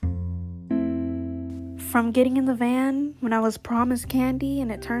From getting in the van when I was promised candy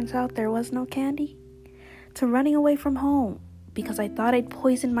and it turns out there was no candy, to running away from home because I thought I'd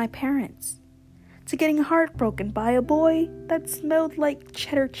poisoned my parents, to getting heartbroken by a boy that smelled like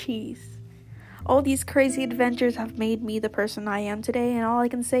cheddar cheese. All these crazy adventures have made me the person I am today, and all I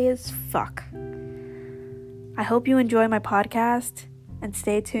can say is fuck. I hope you enjoy my podcast, and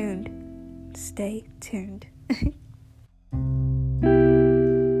stay tuned. Stay tuned.